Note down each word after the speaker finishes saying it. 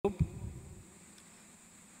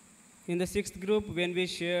In the sixth group, when we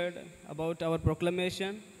shared about our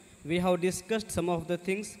proclamation, we have discussed some of the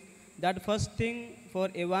things. That first thing for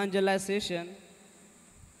evangelization,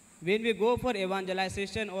 when we go for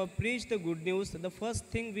evangelization or preach the good news, the first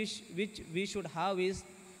thing which we should have is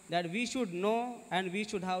that we should know and we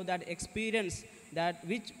should have that experience that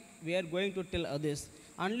which we are going to tell others.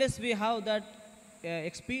 Unless we have that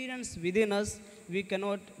experience within us, we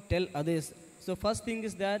cannot tell others. So first thing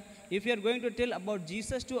is that if we are going to tell about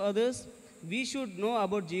Jesus to others, we should know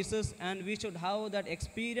about Jesus and we should have that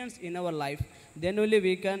experience in our life. Then only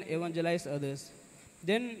we can evangelize others.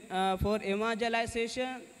 Then for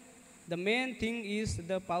evangelization, the main thing is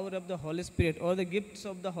the power of the Holy Spirit or the gifts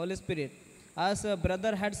of the Holy Spirit. As a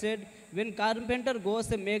brother had said, when carpenter goes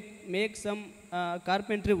to make some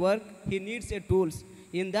carpentry work, he needs a tools.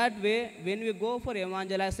 In that way, when we go for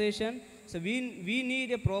evangelization, so we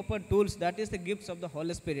need a proper tools, that is the gifts of the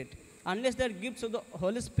Holy Spirit. Unless that gifts of the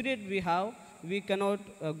Holy Spirit we have, we cannot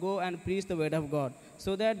go and preach the word of God.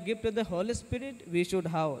 So that gift of the Holy Spirit we should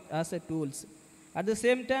have as a tools. At the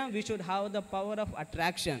same time, we should have the power of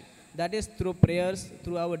attraction. That is through prayers,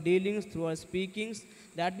 through our dealings, through our speakings.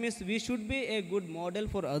 That means we should be a good model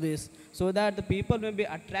for others, so that the people may be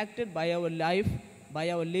attracted by our life, by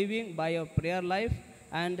our living, by our prayer life,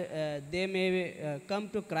 and they may come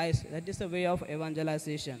to Christ. That is the way of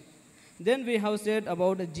evangelization. Then we have said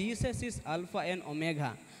about Jesus is Alpha and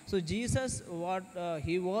Omega. So Jesus, what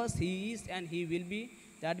he was, he is, and he will be.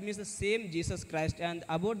 That means the same Jesus Christ. And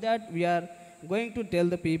about that, we are going to tell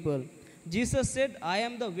the people. Jesus said, I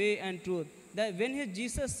am the way and truth. That when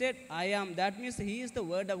Jesus said, I am, that means he is the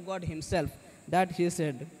word of God himself. That he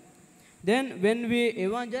said. Then when we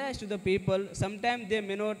evangelize to the people, sometimes they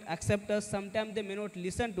may not accept us, sometimes they may not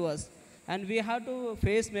listen to us. And we have to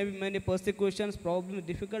face maybe many persecutions, problems,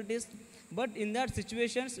 difficulties. But in that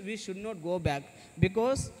situations, we should not go back.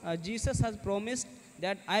 Because Jesus has promised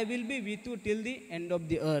that I will be with you till the end of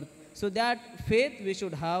the earth. So that faith we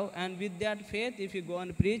should have. And with that faith, if you go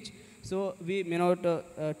and preach, so we may not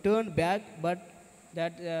turn back. But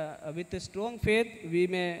that with a strong faith, we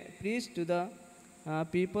may preach to the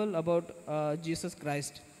people about Jesus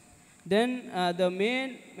Christ. Then the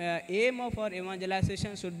main aim of our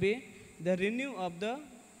evangelization should be the renew of the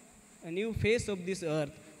new face of this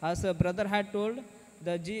earth. As a brother had told,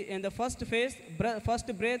 in the first phase, first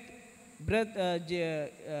breath,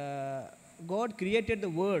 God created the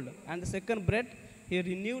world, and the second breath, he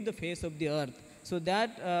renewed the face of the earth. So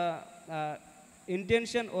that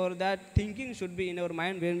intention or that thinking should be in our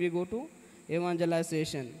mind when we go to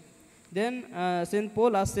evangelization. Then St.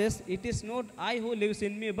 Paul says, it is not I who lives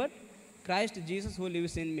in me, but Christ Jesus who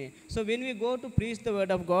lives in me. So when we go to preach the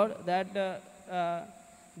word of God,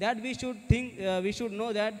 that we should think, we should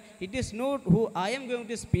know that it is not who I am going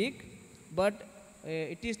to speak, but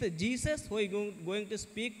it is the Jesus who is going to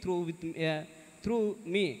speak through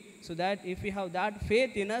me. So that if we have that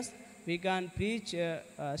faith in us, we can preach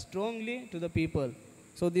strongly to the people.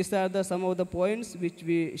 So these are some of the points which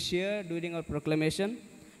we share during our proclamation.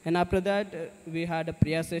 And after that, we had a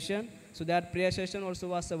prayer session. So that prayer session also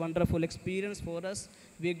was a wonderful experience for us.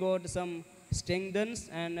 We got some strengthens,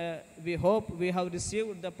 and we hope we have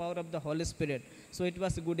received the power of the Holy Spirit. So it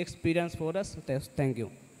was a good experience for us. Thank you.